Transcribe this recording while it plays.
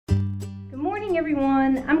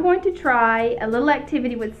everyone. I'm going to try a little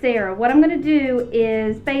activity with Sarah. What I'm going to do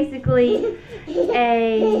is basically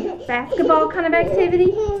a basketball kind of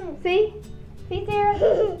activity. See? See,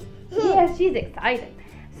 Sarah? Yeah, she's excited.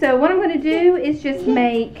 So what I'm going to do is just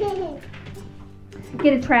get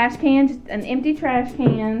a trash can, just an empty trash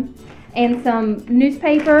can, and some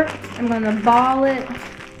newspaper. I'm going to ball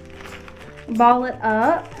it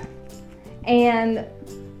up and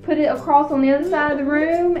put it across on the other side of the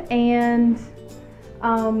room, and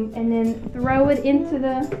then throw it into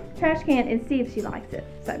the trash can and see if she likes it.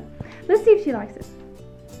 So let's see if she likes it.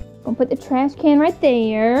 I'll put the trash can right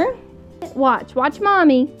there. Watch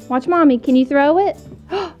mommy. Watch mommy. Can you throw it?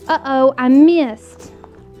 Uh-oh, I missed.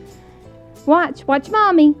 Watch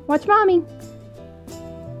mommy. Watch mommy.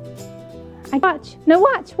 Watch.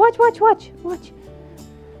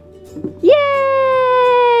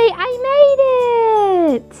 Yay! I made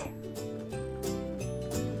it!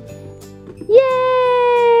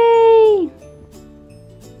 Yay!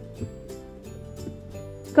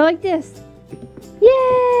 Go like this.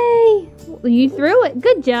 Yay! You threw it.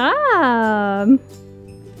 Good job.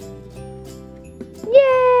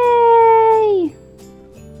 Yay!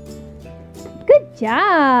 Good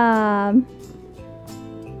job.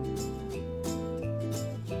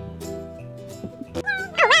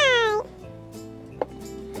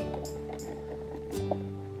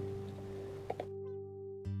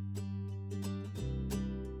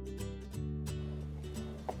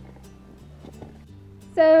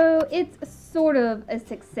 So it's sort of a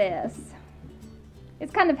success.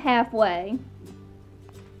 It's kind of halfway.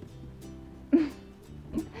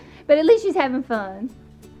 But at least she's having fun.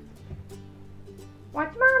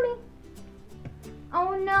 Watch mommy.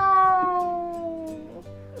 Oh no.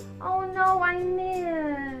 Oh no, I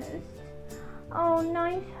missed. Oh,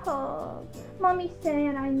 nice hug. Mommy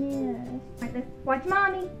said I missed. Right, let's watch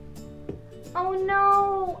mommy. Oh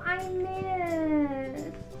no, I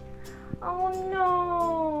missed. Oh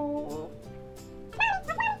no.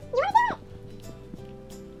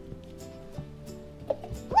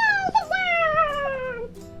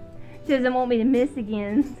 She doesn't want me to miss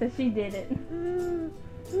again, so she did it.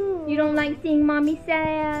 You don't like seeing mommy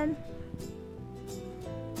sad?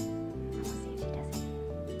 We'll see if she does it.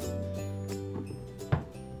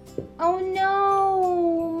 Oh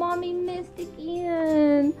no! Mommy missed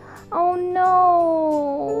again. Oh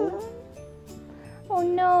no! Oh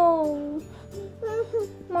no!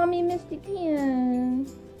 Mommy missed again.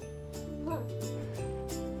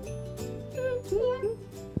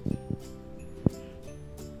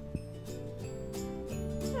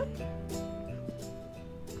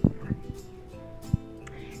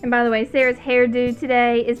 And by the way, Sarah's hairdo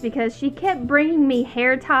today is because she kept bringing me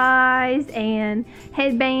hair ties and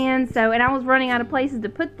headbands, and I was running out of places to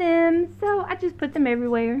put them, so I just put them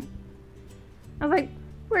everywhere. I was like,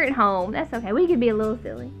 we're at home, that's okay, we could be a little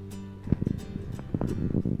silly.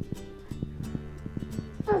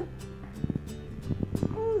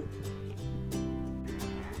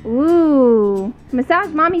 Ooh, massage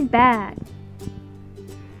mommy's back.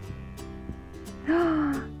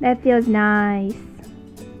 That feels nice.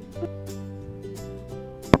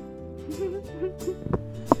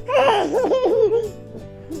 I'm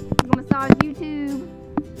gonna massage YouTube.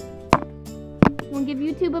 I'm gonna give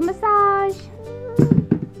YouTube a massage.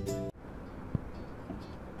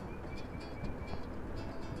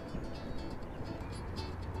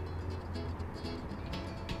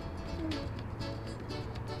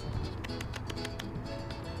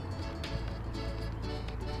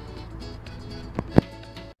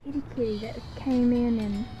 Kitty kitty that came in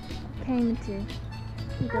and came to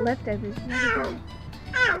eat the leftovers.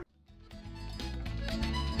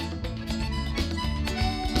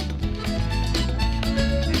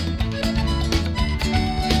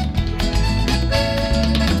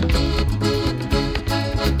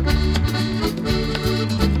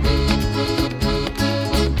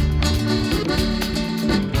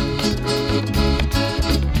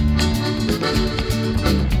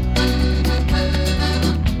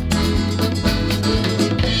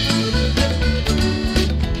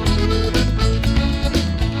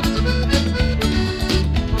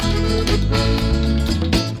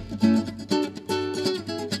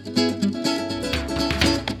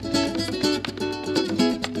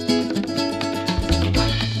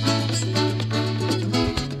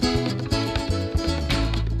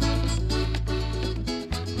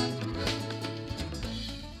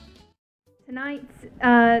 Tonight's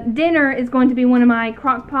dinner is going to be one of my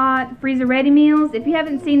crock pot freezer ready meals. If you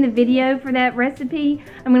haven't seen the video for that recipe,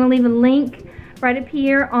 I'm going to leave a link right up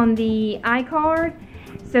here on the iCard.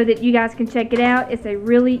 so that you guys can check it out. It's a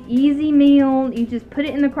really easy meal. You just put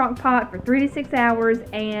it in the crock pot for 3 to 6 hours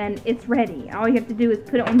and it's ready. All you have to do is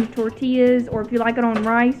put it on your tortillas, or if you like it on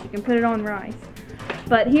rice, you can put it on rice.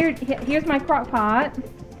 But here's my crock pot.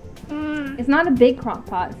 It's not a big crock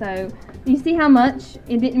pot, so you see how much?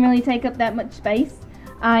 It didn't really take up that much space.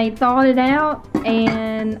 I thawed it out,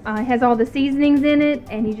 and it has all the seasonings in it,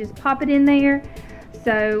 and you just pop it in there.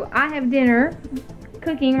 So I have dinner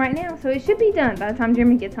cooking right now, so it should be done by the time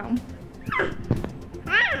Jeremy gets home.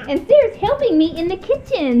 And Sarah's helping me in the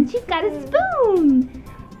kitchen. She's got a spoon.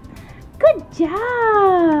 Good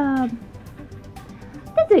job.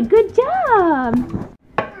 That's a good job.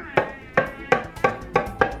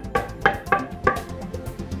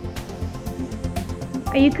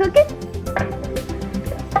 Are you cooking?